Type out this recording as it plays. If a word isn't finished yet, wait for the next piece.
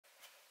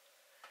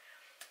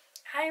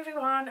Hi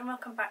everyone and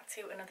welcome back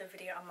to another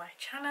video on my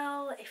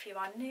channel. If you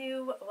are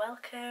new,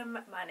 welcome.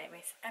 My name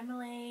is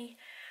Emily.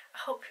 I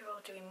hope you're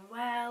all doing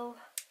well.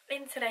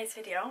 In today's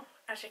video,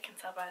 as you can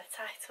tell by the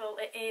title,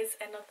 it is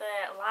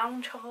another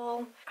lounge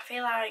haul. I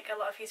feel like a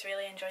lot of you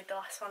really enjoyed the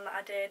last one that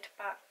I did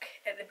back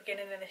at the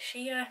beginning of this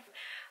year,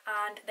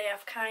 and they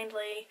have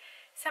kindly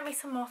sent me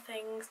some more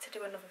things to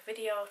do another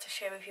video to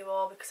share with you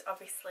all, because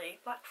obviously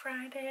Black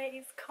Friday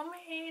is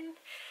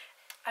coming.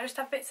 I just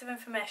have bits of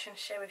information to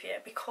share with you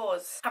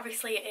because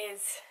obviously it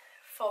is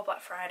for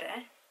Black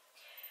Friday,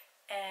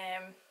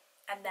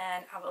 and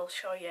then I will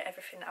show you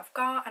everything that I've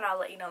got and I'll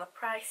let you know the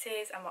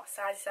prices and what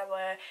sizes I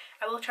wear.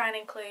 I will try and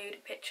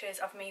include pictures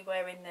of me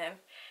wearing them.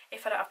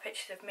 If I don't have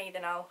pictures of me,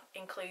 then I'll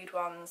include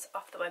ones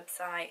off the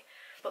website.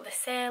 But the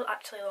sale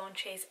actually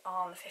launches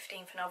on the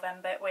 15th of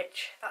November,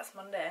 which that's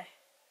Monday.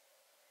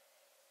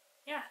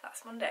 Yeah,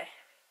 that's Monday.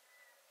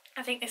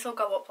 I think this will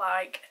go up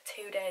like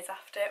 2 days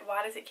after.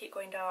 Why does it keep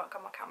going dark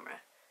on my camera?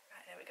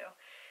 Right, there we go.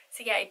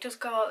 So yeah, it does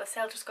go, the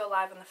sale does go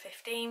live on the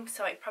 15th,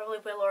 so it probably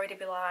will already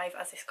be live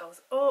as this goes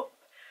up.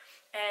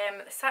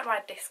 The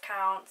site-wide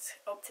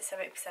discount up to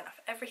 70% off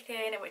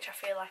everything, which I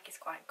feel like is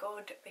quite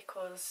good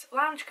because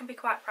lounge can be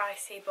quite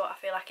pricey, but I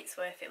feel like it's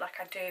worth it.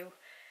 Like I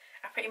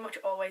pretty much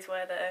always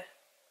wear their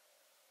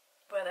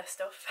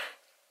stuff.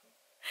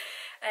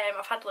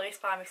 I've had Louis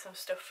buy me some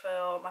stuff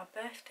for my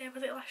birthday.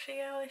 Was it last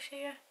year or this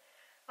year?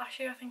 Last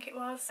year I think it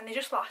was, and they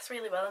just last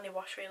really well and they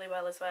wash really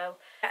well as well.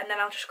 And then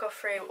I'll just go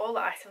through all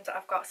the items that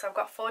I've got. So I've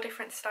got 4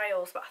 different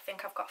styles, but I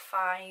think I've got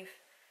 5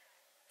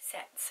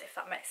 sets, if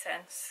that makes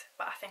sense,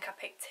 but I think I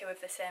picked 2 of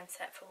the same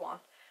set for one,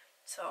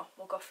 so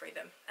we'll go through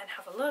them and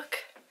have a look.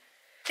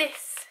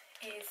 This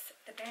is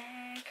the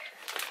bag.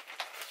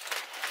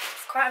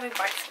 It's quite a big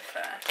bag to be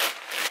fair.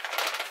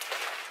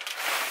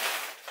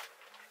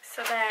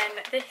 So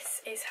then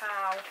this is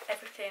how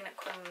everything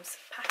comes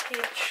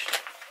packaged.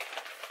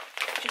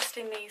 Just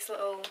in these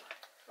little,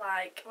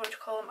 like, what do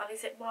you call them? Are they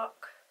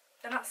Ziploc?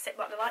 They're not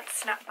Ziploc, they're like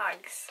snap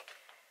bags.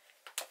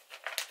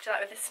 Do you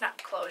like with the snap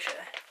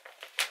closure?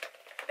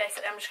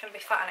 Basically, I'm just going to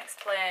be fat and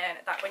explain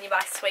that when you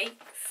buy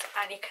sweets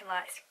and you can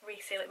like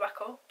reseal it back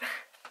up.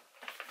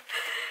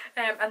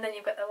 And then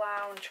you've got the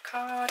lounge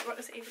card. What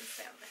does it even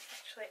say on this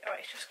actually? Oh,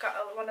 it's just got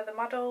one of the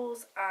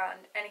models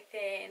and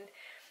anything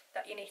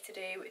that you need to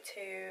do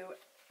to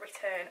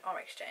return or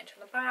exchange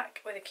on the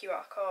back with a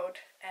QR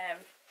code.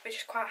 Which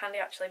is quite handy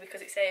actually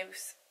because it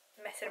saves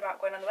messing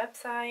about going on the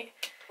website.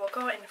 We'll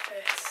go in the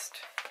first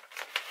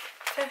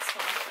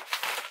one.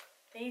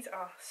 These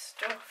are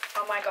stuff.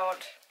 Oh my god,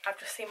 I've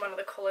just seen one of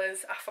the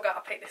colours. I forgot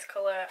I picked this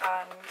colour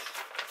and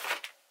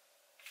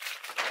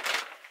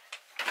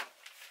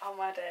oh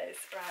my days.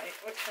 Right,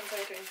 which ones are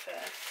we doing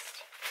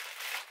first?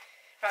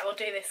 Right, we'll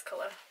do this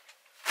colour.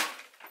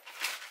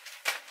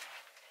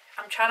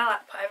 I'm trying to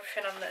like put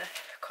everything on the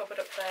cupboard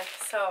up there.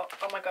 So,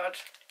 oh my god.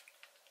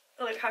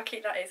 Look how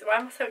cute that is. Why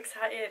am I so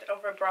excited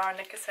over a bra and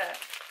knicker set?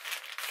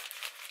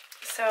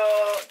 So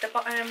the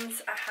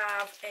bottoms I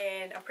have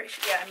in, I'm pretty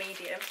sure, yeah, a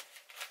medium.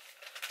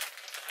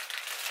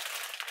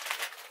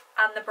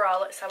 And the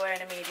bralettes I wear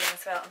in a medium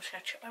as well. I'm just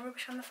going to chuck my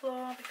rubbish on the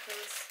floor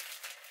because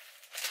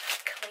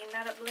I'll clean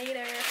that up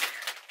later.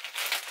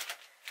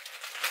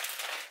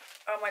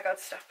 Oh my god,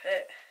 stop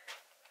it.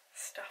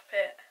 Stop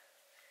it.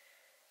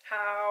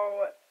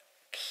 How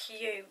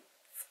cute.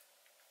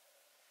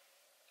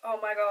 Oh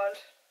my god.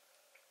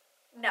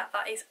 No,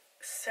 that is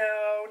so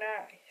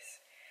nice.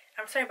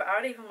 I'm sorry, but I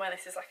would even wear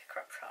this as like a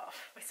crop top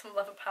with some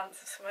leather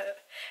pants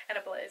and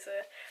a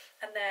blazer.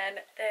 And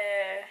then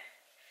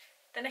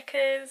the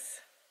knickers.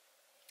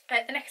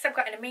 The knickers I've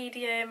got in a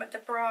medium. The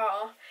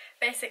bra,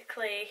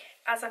 basically,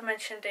 as I've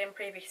mentioned in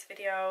previous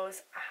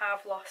videos, I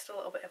have lost a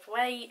little bit of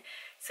weight.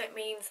 So it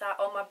means that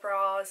all my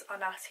bras are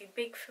now too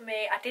big for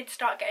me. I did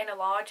start getting a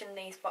large in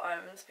these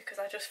bottoms because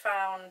I just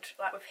found,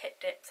 like with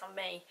hip dips on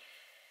me.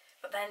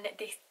 But then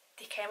they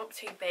came up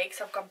too big,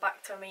 so I've gone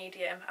back to a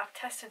medium. I've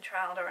tested and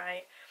trialled,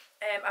 alright.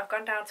 I've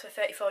gone down to a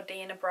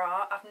 34D in a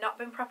bra. I've not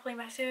been properly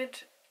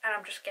measured and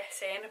I'm just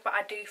guessing, but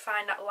I do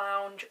find that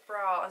lounge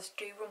bras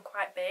do run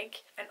quite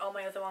big and all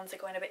my other ones are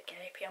going a bit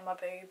gapey on my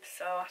boobs,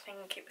 so I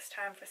think it was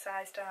time for a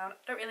size down.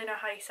 I don't really know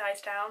how you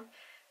size down.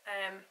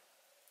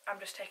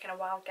 I'm just taking a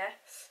wild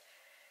guess.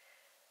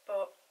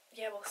 But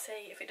yeah, we'll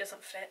see. If it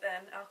doesn't fit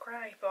then I'll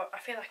cry, but I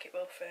feel like it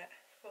will fit.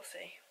 We'll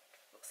see.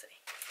 We'll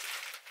see.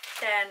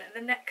 Then the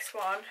next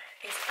one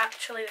is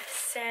actually the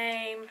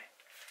same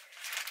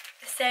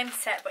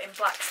set but in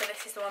black, so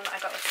this is the one that I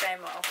got the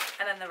same of,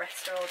 and then the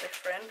rest are all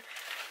different.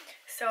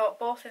 So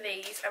both of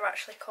these are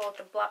actually called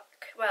the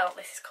black, well,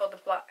 this is called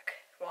the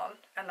black one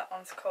and that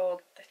one's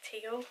called the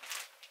teal.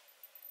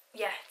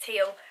 Yeah,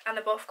 teal, and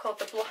they're both called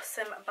the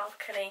Blossom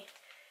Balcony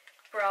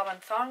Bra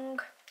and Thong.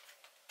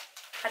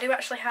 I do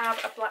actually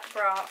have a black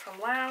bra from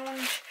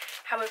Lounge,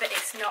 however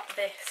it's not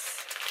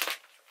this,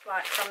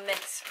 like from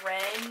this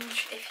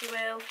range, if you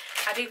will.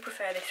 I do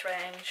prefer this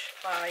range.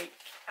 Like,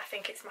 I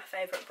think it's my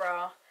favourite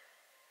bra,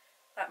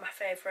 like my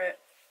favourite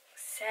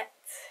set.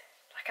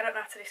 Like, I don't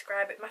know how to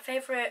describe it. My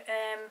favourite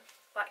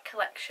like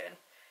collection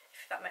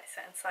if that makes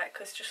sense. Like,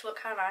 because just look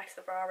how nice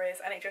the bra is,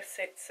 and it just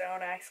sits so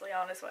nicely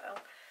on as well.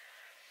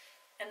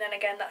 And then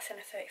again, that's in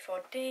a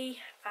 34D,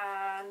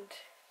 and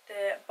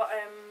the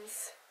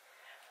bottoms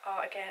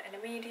are again in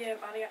a medium.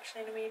 Are they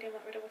actually in a medium?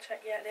 Let me double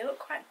check. Yeah, they look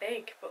quite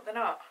big, but they're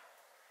not.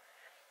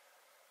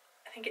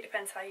 I think it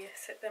depends how you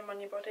sit them on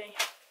your body.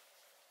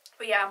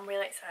 But yeah, I'm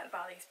really excited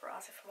about these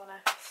bras, if I'm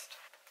honest.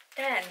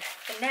 Then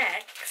the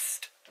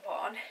next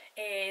one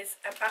is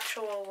an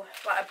actual,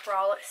 like, a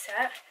bralette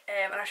set,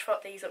 and I just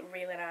thought these look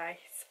really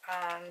nice.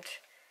 And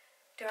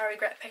do I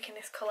regret picking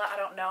this colour? I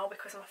don't know,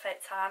 because I'm a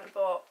fake tan,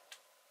 but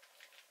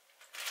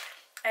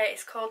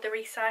it's called the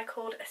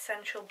Recycled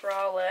Essential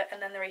Bralette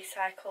and then the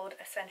Recycled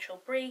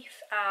Essential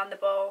Brief, and they're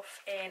both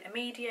in a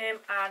medium,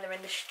 and they're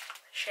in the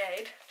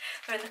shade.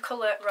 They're in the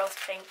colour rose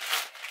pink.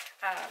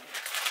 Oh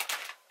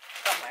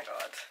my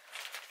god,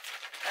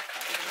 I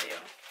can't even do.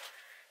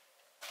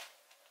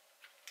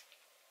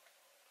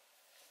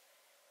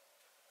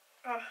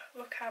 Oh,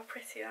 look how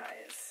pretty that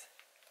is.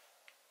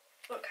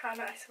 Look how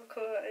nice of a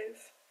colour that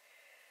is.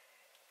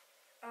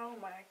 Oh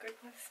my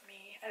goodness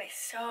me. And it's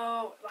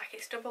so, like,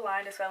 it's double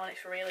lined as well, and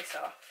it's really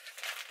soft.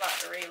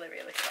 Like, really,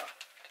 really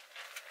soft.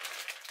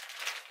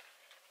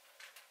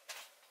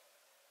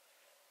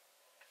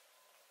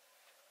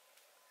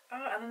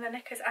 Oh, and then the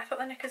knickers. I thought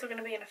the knickers were going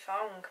to be in a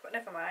thong, but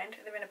never mind.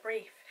 They're in a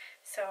brief.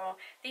 So,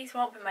 these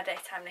won't be my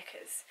daytime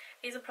knickers.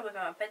 These will probably be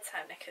my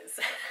bedtime knickers.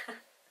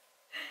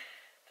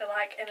 They're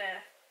like in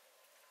a,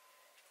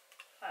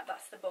 like,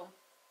 that's the bum.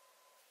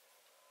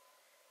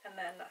 And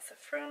then that's the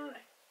front,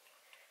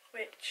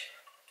 which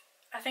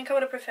I think I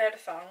would have preferred a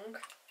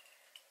thong,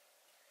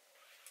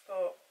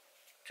 but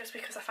just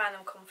because I find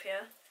them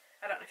comfier.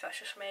 I don't know if that's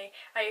just me.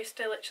 I used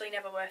to literally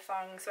never wear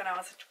thongs when I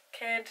was a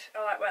kid,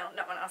 or like, well,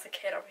 not when I was a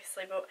kid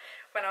obviously, but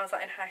when I was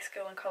like in high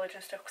school and college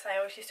and stuff, because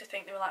I always used to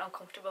think they were like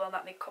uncomfortable and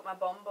that they'd cut my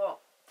bum, but,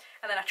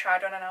 and then I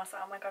tried one and I was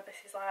like, oh my god, this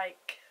is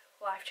like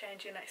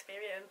life-changing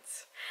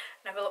experience.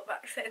 Never looked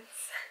back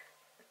since.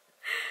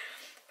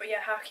 But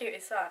yeah, how cute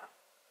is that?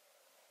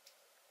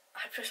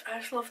 I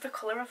just love the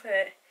colour of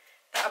it.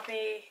 That would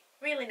be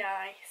really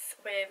nice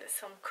with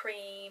some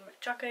cream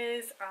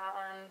joggers,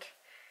 and,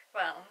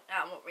 well,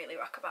 I won't really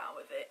rock about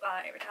with it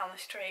like down the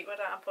street, would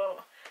I?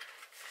 But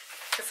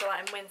just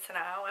like in winter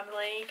now,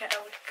 Emily, get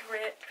a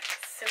grip,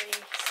 silly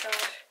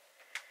sod.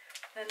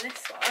 Then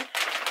this one,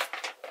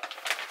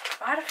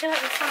 why do I feel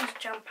like this one's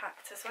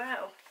jam-packed as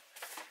well?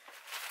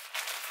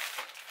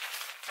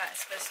 Right,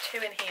 so there's two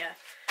in here.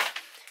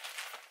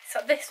 So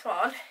this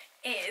one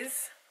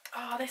is,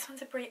 oh, this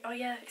one's a brief. Oh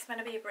yeah, it's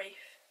meant to be a brief.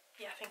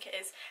 Yeah, I think it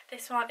is.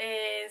 This one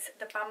is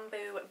the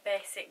Bamboo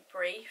Basic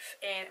Brief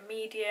in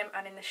medium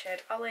and in the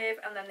shade olive,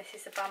 and then this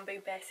is the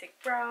Bamboo Basic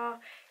Bra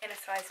in a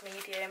size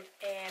medium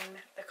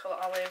in the colour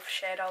olive,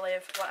 shade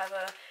olive,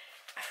 whatever.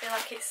 I feel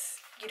like it's,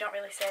 you don't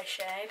really say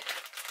shade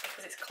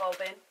because it's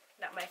clothing,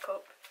 not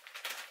makeup.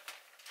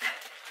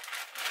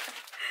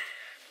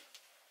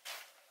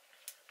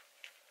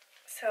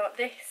 So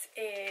this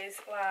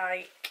is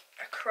like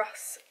a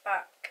cross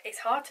back. It's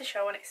hard to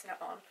show when it's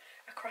not on.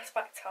 A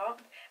crossback top.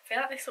 I feel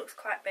like this looks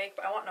quite big,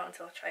 but I won't know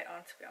until I try it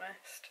on, to be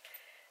honest.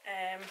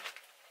 And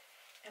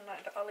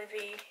like the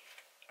olivey,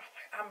 oh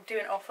my, I'm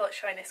doing awful at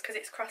showing this because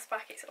it's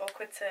crossback. It's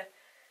awkward to.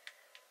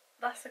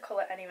 That's the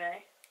colour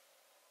anyway.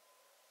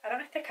 I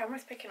don't know if the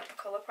camera's picking up the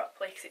colour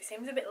properly because it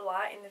seems a bit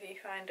light in the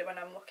viewfinder when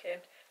I'm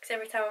looking. Because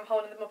every time I'm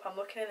holding them up, I'm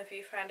looking in the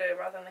viewfinder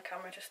rather than the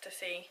camera just to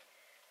see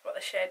what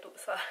the shade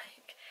looks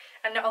like.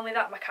 And not only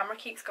that, my camera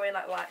keeps going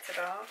like light to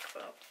dark,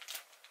 but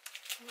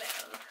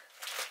well.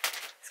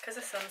 Because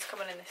the sun's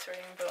coming in this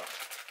room, but.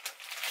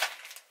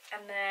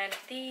 And then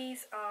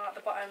these are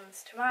the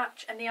bottoms to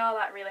match, and they are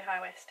like really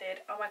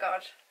high-waisted. Oh my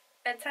god,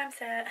 bedtime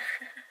set.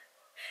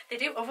 They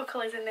do other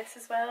colours in this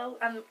as well,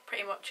 and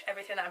pretty much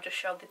everything that I've just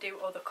showed, they do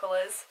other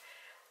colours.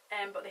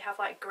 But they have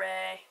like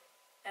grey,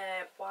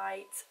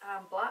 white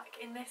and black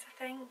in this,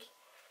 I think.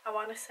 I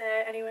want to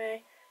say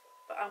anyway.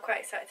 But I'm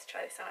quite excited to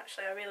try this on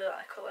actually, I really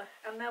like the colour.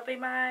 And they'll be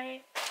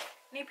my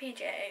new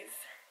PJs.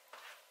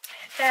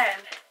 Then,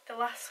 the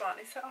last one,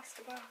 is that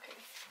Oscar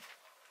barking?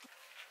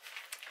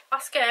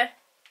 Oscar!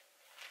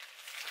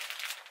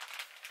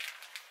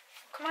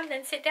 Come on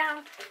then, sit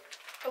down.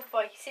 Good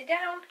boy, sit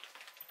down.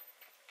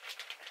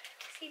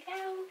 Sit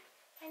down.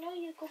 I know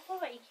you're a good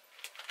boy.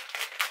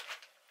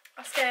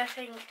 Oscar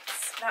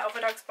thinks that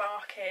other dog's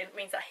barking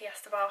means that he has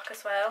to bark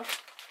as well.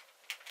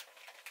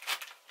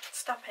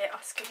 Stop it,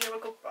 Oscar, you're a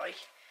good boy.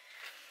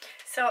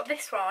 So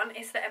this one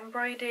is the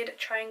embroidered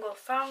triangle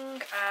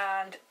thong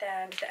and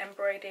then the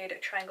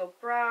embroidered triangle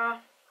bra.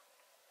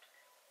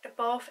 They're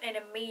both in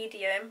a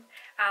medium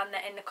and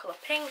they're in the colour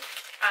pink,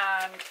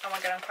 and oh my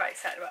god, I'm quite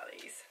excited about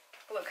these.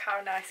 Look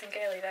how nice and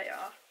girly they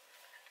are.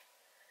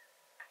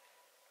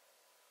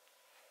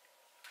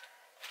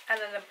 And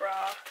then the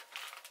bra.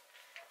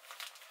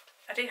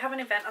 I do have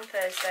an event on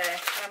Thursday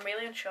and I'm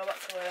really unsure what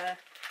to wear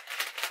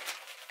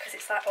because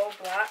it's like all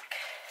black,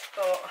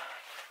 but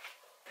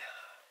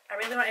I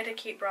really wanted a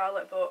cute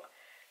bralette, but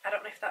I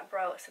don't know if that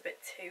bralette's a bit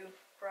too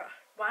bra.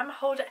 Why am I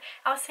holding?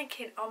 I was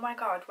thinking, oh my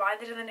god, why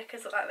do the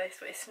knickers look like this?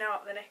 But it's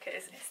not the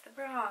knickers, it's the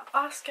bra.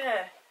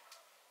 Oscar!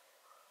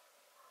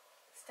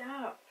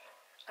 Stop.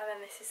 And then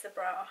this is the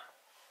bra.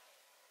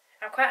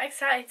 I'm quite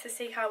excited to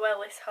see how well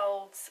this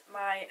holds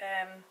my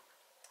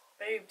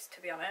boobs,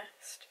 to be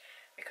honest,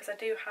 because I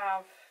do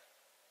have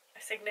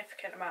a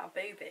significant amount of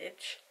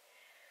boobage,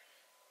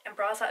 and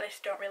bras like this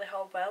don't really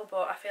hold well,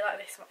 but I feel like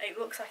this one, it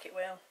looks like it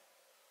will.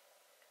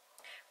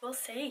 We'll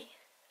see.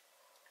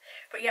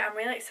 But yeah, I'm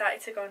really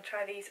excited to go and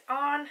try these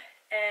on.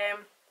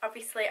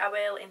 Obviously I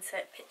will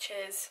insert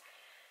pictures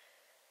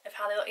of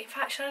how they look. In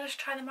fact, should I just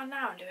try them on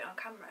now and do it on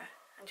camera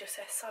and just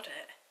say sod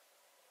it?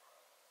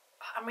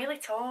 I'm really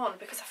torn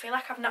because I feel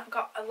like I've not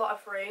got a lot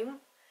of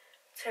room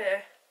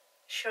to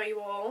show you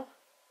all.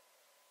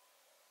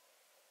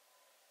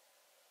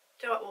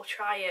 Do what, we'll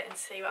try it and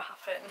see what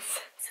happens.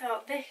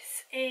 So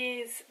this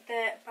is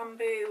the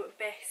bamboo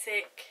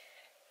basic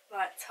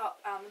like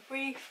top and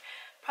brief.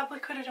 Probably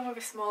could have done with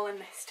a small in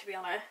this, to be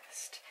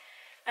honest.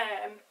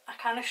 I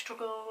kind of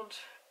struggled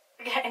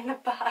getting the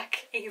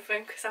back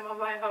even because I'm on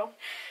my own.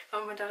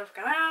 Mum and Dad have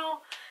gone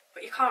out,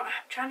 but you can't. I'm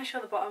trying to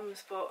show the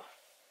bottoms, but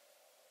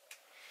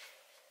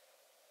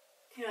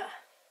yeah.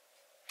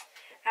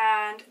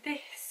 And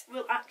this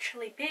will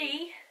actually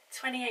be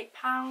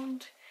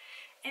 £28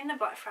 in the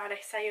Black Friday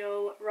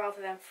sale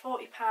rather than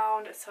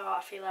 £40, so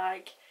I feel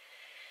like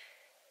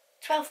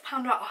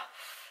 £12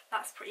 off.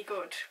 That's pretty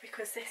good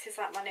because this is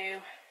like my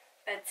new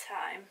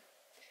bedtime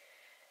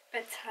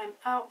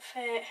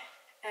outfit.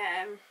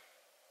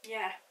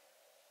 Yeah,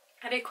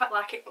 I do quite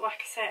like it, but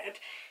like I said,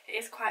 it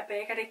is quite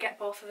big. I did get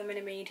both of them in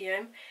a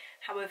medium,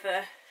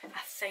 however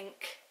I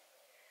think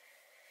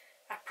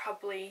I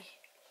probably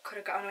could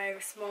have gotten away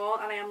with small,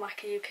 and I am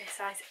like a UK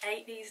size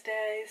 8 these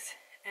days.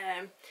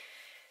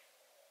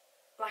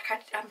 Like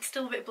I'm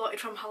still a bit bloated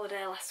from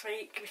holiday last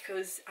week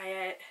because I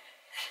ate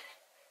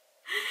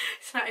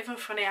it's not even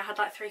funny, I had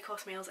like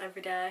 3-course meals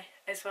every day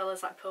as well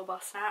as like pull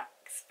bar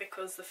snacks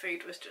because the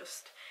food was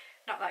just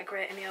not that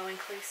great in the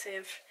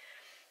all-inclusive.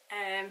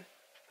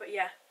 But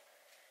yeah,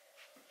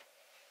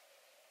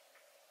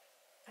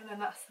 and then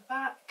that's the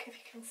back, if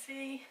you can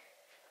see.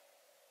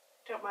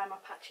 Don't mind my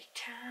patchy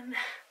tan.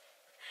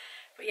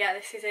 But yeah,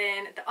 this is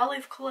in the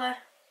olive colour,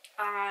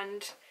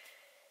 and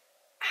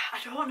I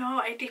don't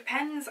know, it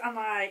depends on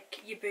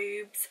like your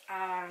boobs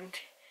and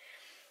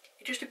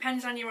it just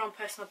depends on your own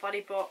personal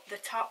body, but the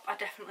top I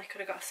definitely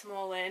could have got a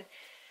small in.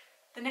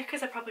 The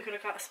knickers I probably could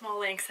have got a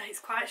small in because it's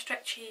quite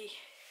stretchy,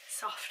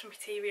 soft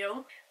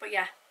material. But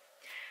yeah,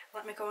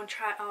 let me go and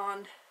try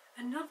on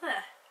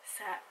another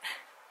set.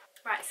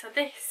 Right, so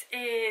this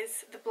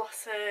is the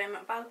Blossom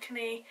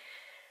balcony,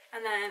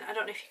 and then I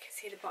don't know if you can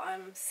see the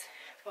bottoms,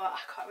 but I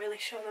can't really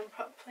show them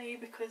properly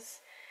because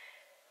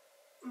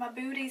my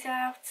booty's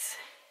out.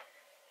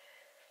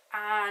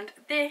 And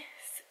this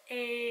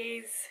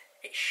is,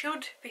 it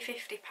should be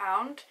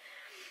 £50,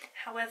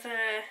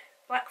 however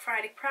Black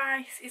Friday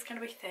price is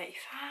going to be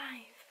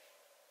 £35.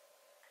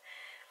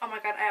 Oh my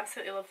god, I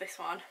absolutely love this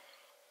one.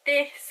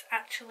 This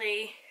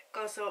actually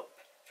goes up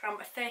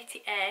from a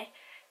 30A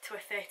to a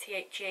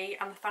 38G,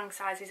 and the thong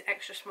size is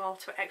extra small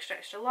to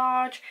extra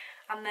large.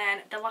 And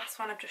then the last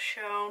one I've just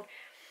shown,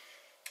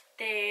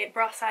 the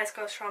bra size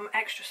goes from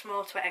extra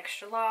small to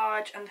extra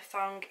large, and the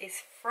thong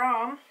is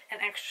from an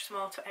extra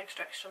small to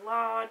extra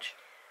large.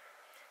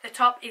 The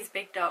top is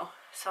big though,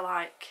 so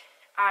like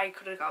I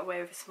could have got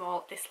away with a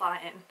small this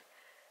lighting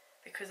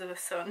because of the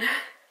sun.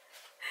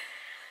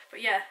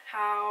 But yeah,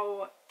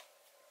 how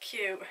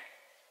cute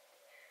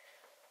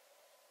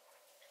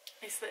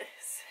is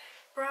this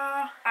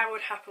bra? I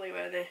would happily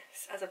wear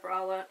this as a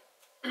bralette.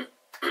 Don't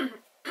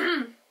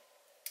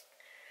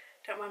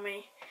mind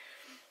me.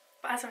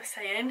 But as I was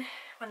saying,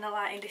 when the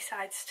lighting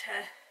decides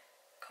to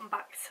come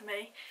back to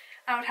me,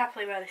 I would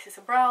happily wear this as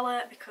a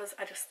bralette because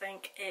I just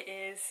think it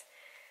is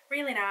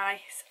really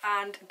nice,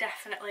 and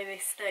definitely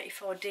this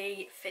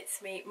 34D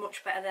fits me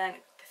much better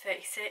than the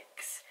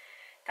 36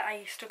 that I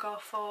used to go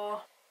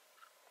for.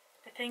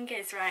 The thing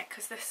is, right,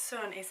 because the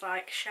sun is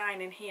like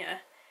shining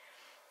here,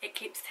 it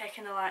keeps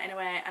taking the lighting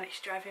away and it's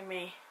driving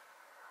me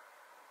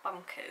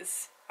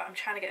bonkers. But I'm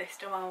trying to get this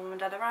done while Mum and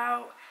Dad are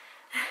out.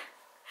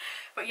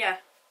 But yeah,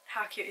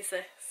 how cute is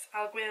this?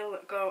 I will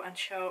go and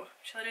show.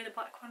 Shall I do the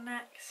black one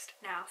next?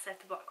 No, I'll save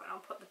the black one. I'll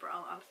put the bra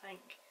on, I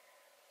think.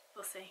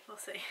 We'll see, we'll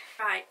see.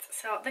 Right,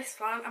 so this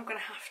one I'm going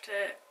to have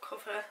to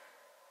cover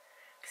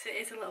because it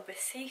is a little bit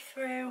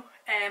see-through,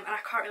 and I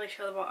can't really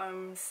show the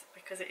bottoms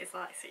because it is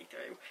like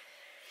see-through.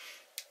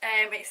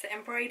 It's the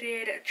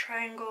embroidered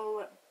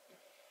triangle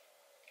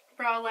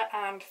bralette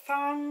and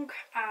thong,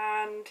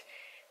 and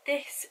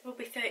this will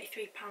be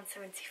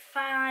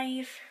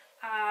 £33.75,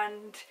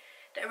 and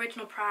the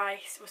original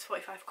price was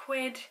 45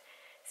 quid.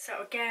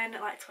 So again,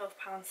 like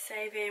 £12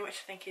 saving,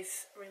 which I think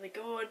is really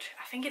good.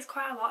 I think it's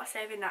quite a lot of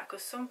saving that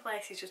because some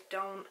places just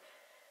don't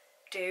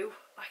do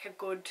like a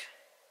good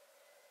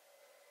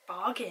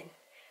bargain.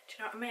 Do you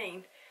know what I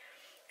mean?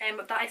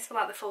 But that is for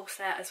like the full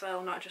set as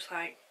well, not just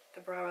like the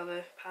bra or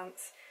the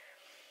pants.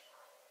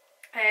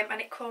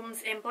 And it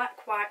comes in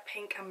black, white,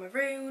 pink and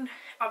maroon.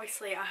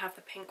 Obviously I have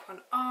the pink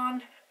one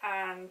on,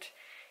 and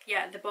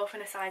yeah, they're both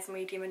in a size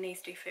medium and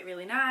these do fit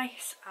really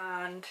nice.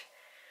 And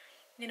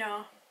you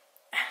know,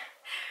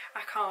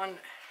 I can't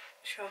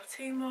show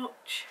too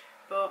much,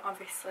 but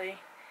obviously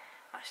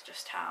that's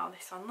just how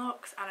this one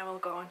looks, and I will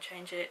go and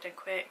change it dead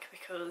quick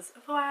because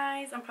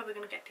otherwise I'm probably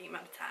going to get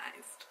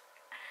demonetised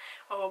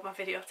or my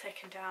video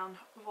taken down,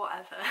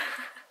 whatever.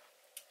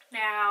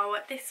 Now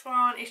this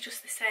one is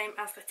just the same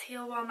as the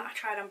teal one that I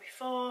tried on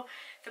before,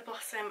 the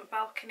Blossom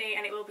Balcony,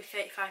 and it will be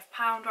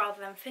 £35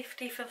 rather than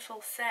 £50 for the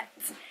full set,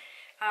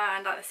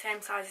 and like the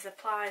same sizes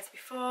apply as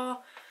before,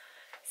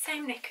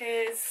 same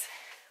knickers,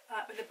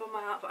 like with the bum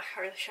out, but I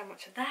can't really show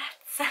much of that.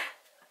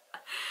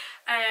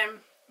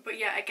 But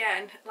yeah,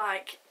 again,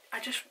 like I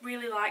just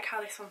really like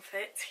how this one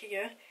fits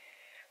here,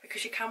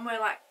 because you can wear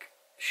like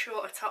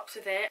shorter tops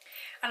with it.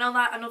 I know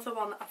that another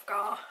one that I've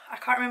got, I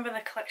can't remember the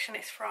collection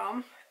it's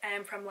from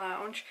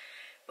Lounge,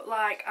 but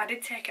like I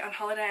did take it on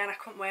holiday and I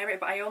couldn't wear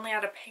it, but I only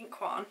had a pink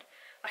one,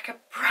 like a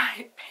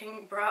bright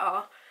pink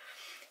bra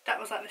that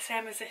was like the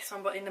same as this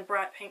one but in the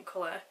bright pink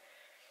colour,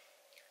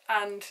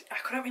 and I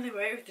couldn't really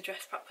wear it with the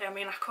dress properly. I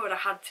mean, I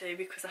had to,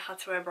 because I had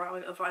to wear a bra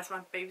with it, otherwise my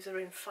boobs would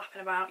have been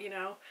flapping about, you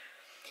know.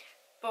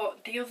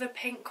 But the other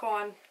pink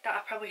one that I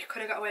probably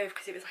could have got away with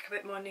because it was like a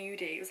bit more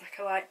nudie, it was like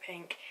a light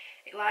pink,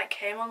 it like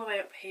came all the way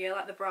up here,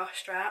 like the bra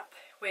strap,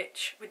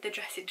 which with the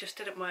dress it just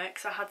didn't work,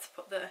 so I had to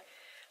put the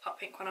hot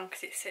pink one on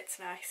because it sits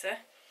nicer.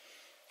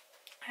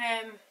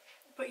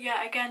 But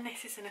yeah, again,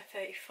 this is in a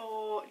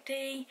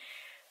 34D,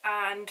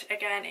 and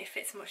again it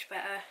fits much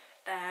better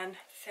than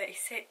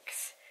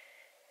 36.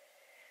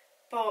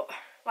 But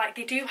like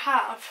they do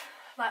have,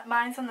 like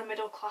mine's on the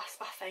middle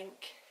clasp, I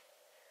think.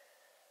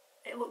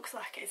 It looks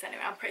like it is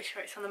anyway, I'm pretty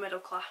sure it's on the middle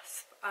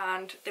clasp,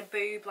 and the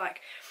boob,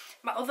 like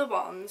my other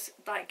ones,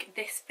 like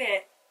this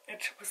bit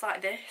it was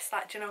like this,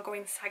 like, do you know,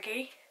 going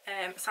saggy.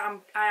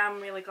 So I am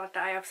really glad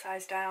that I have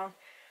sized down,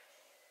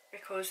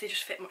 because they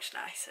just fit much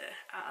nicer,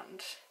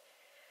 and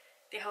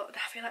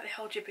I feel like they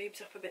hold your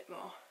boobs up a bit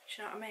more,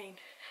 do you know what I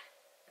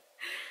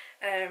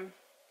mean?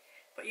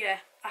 But yeah,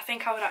 I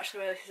think I would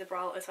actually wear this as a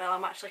bralette as well.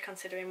 I'm actually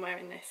considering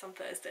wearing this on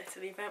Thursday to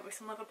the event with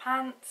some leather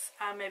pants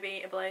and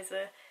maybe a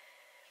blazer.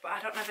 But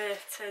I don't know whether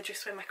to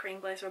just wear my cream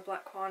blazer or a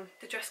black one.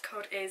 The dress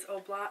code is all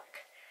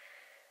black.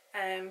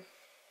 But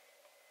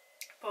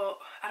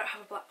I don't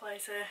have a black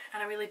blazer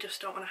and I really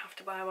just don't want to have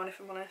to buy one, if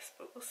I'm honest.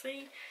 But we'll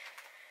see.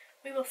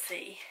 We will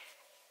see.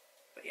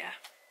 But yeah.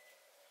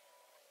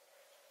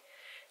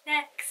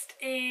 Next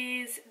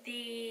is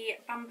the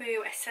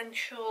Bamboo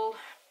Essential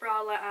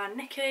bralette and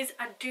knickers.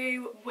 I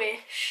do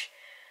wish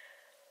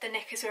the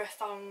knickers were a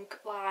thong,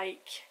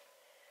 like,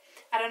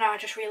 I don't know, I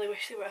just really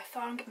wish they were a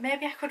thong.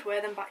 Maybe I could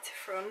wear them back to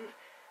front,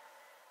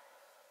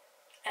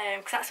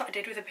 because that's what I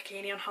did with a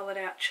bikini on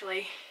holiday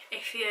actually.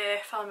 If you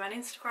follow me on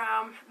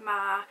Instagram,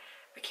 my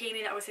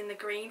bikini that was in the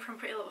green from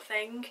Pretty Little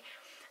Thing,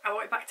 I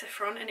wore it back to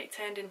front and it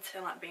turned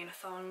into like being a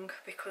thong,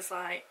 because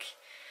like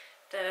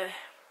the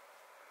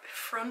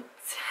front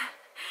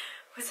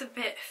was a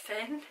bit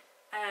thin,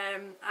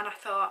 and I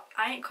thought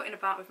I ain't cutting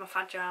about with my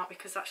fadge out,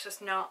 because that's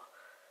just not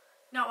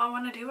what I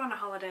want to do on a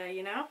holiday,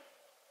 you know.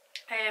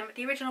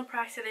 The original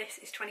price of this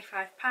is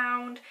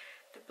 £25,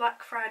 the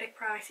Black Friday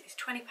price is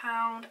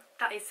 £20,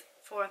 that is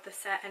for the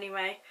set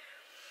anyway.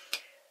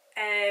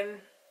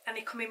 And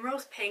they come in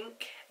rose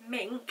pink,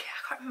 mink,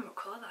 I can't remember what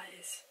colour that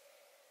is,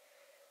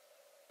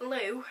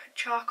 blue,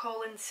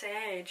 charcoal and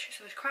sage,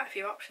 so there's quite a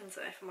few options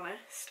there, if I'm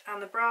honest. And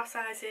the bra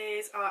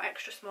sizes are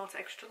extra small to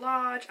extra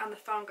large, and the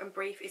thong and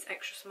brief is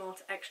extra small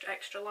to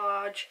extra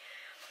large.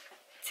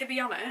 To be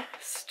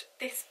honest,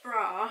 this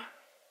bra,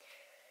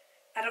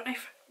 I don't know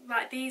if,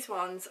 like these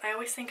ones, I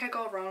always think I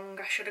go wrong,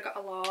 I should have got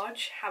a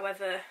large,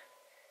 however,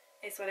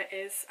 it's what it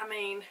is. I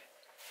mean,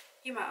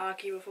 you might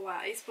argue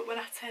otherwise, but when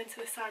I turn to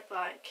the side,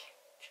 like,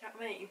 do you know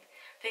what I mean?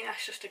 I think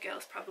that's just a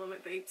girl's problem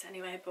with boobs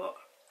anyway, but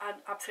I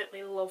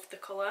absolutely love the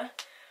colour.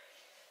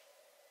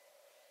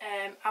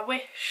 I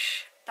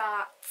wish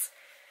that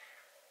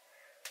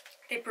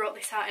they brought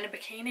this out in a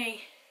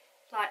bikini,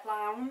 like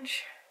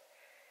lounge.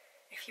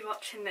 If you're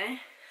watching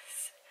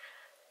this,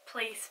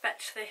 please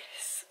fetch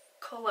this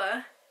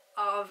colour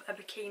of a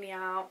bikini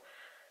out,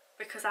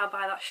 because I'll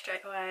buy that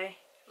straight away.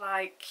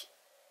 Like,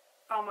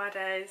 oh my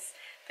days,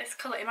 this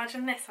colour,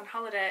 imagine this on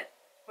holiday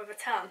with a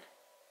tan.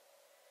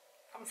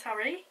 I'm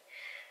sorry,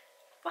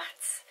 what?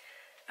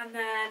 And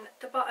then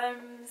the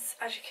bottoms,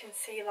 as you can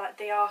see, like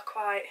they are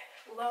quite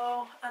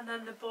low, and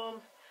then the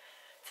bum,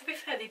 to be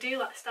fair, they do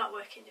like start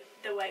working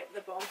their way up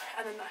the bum,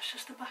 and then that's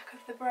just the back of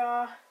the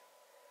bra.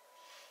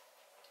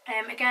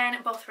 Again,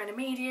 both are in a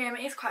medium.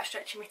 It is quite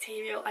stretchy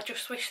material. I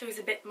just wish there was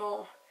a bit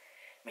more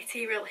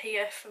material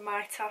here for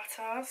my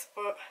tartars,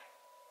 but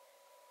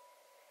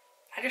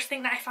I just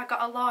think that if I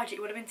got a large it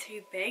would have been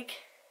too big.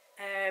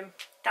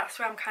 That's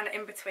where I'm kind of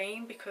in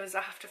between, because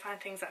I have to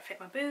find things that fit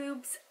my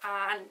boobs,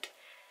 and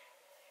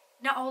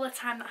not all the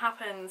time that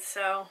happens,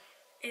 so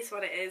it is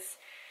what it is.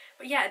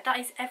 But yeah, that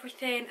is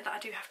everything that I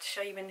do have to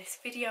show you in this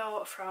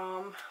video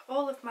from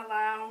all of my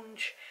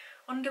lounge,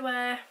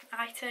 underwear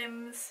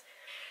items.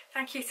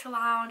 Thank you to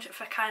Lounge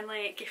for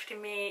kindly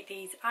gifting me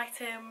these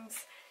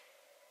items.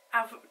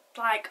 I've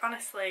like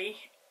honestly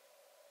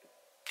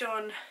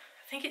done,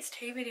 I think it's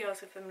 2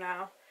 videos with them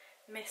now.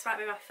 This might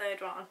be my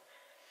 3rd one.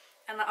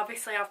 And like,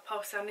 obviously I've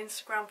posted on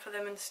Instagram for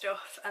them and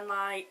stuff, and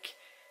like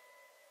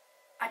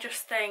I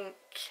just think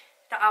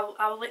that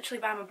I'll literally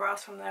buy my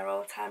bras from there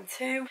all the time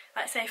too.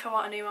 Like say if I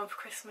want a new one for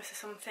Christmas or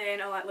something,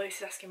 or like Lewis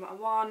is asking what I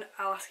want,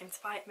 I'll ask him to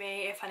buy it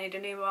me. If I need a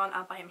new one,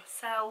 I'll buy it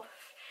myself.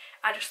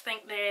 I just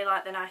think they're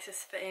like the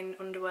nicest fitting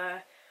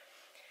underwear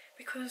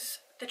because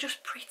they're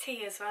just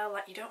pretty as well.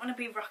 Like you don't want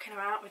to be rocking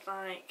around with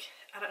like,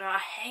 I don't know, I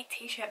hate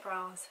t-shirt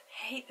bras.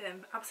 Hate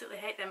them, absolutely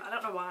hate them. I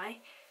don't know why.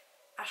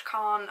 I just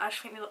can't, I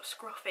just think they look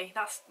scruffy.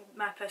 That's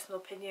my personal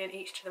opinion,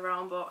 each to their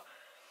own, but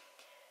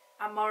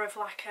I'm more of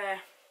like a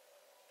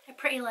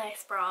pretty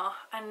lace bra,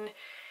 and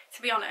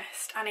to be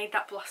honest I need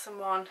that Blossom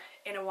one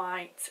in a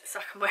white so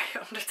I can wear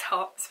it under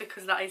tops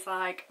because that is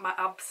like my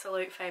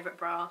absolute favourite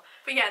bra.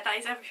 But yeah, that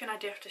is everything I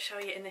do have to show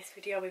you in this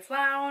video with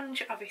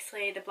Lounge.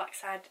 Obviously the black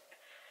side,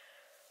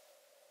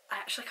 I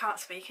actually can't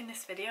speak in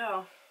this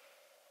video.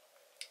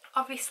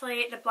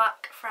 Obviously the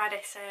Black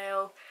Friday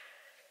sale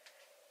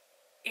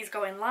is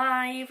going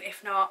live,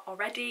 if not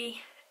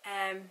already,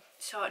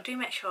 so do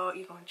make sure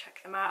you go and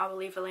check them out. I will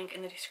leave a link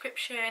in the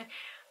description,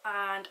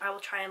 and I will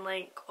try and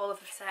link all of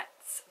the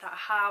sets that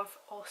I have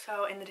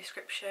also in the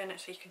description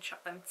so you can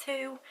shop them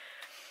too.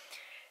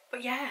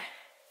 But yeah,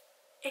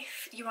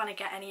 if you want to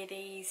get any of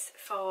these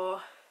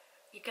for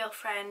your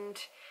girlfriend,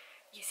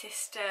 your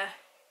sister,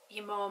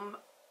 your mum,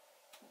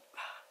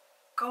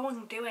 go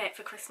and do it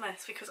for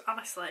Christmas, because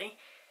honestly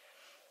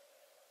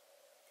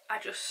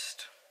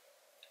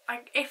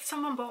if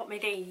someone bought me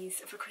these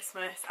for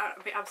Christmas,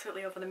 I'd be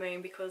absolutely over the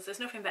moon, because there's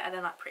nothing better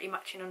than like pretty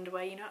matching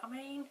underwear, you know what I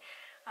mean?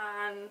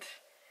 And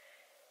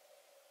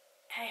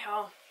hey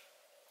ho.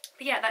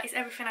 But yeah, that is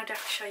everything I do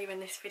have to show you in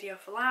this video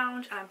for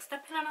Lounge, and I'm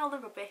stepping on all the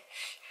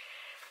rubbish.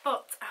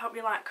 But I hope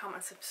you like,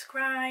 comment,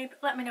 subscribe.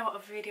 Let me know what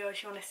other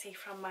videos you want to see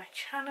from my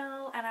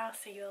channel, and I'll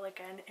see you all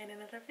again in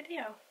another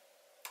video.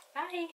 Bye!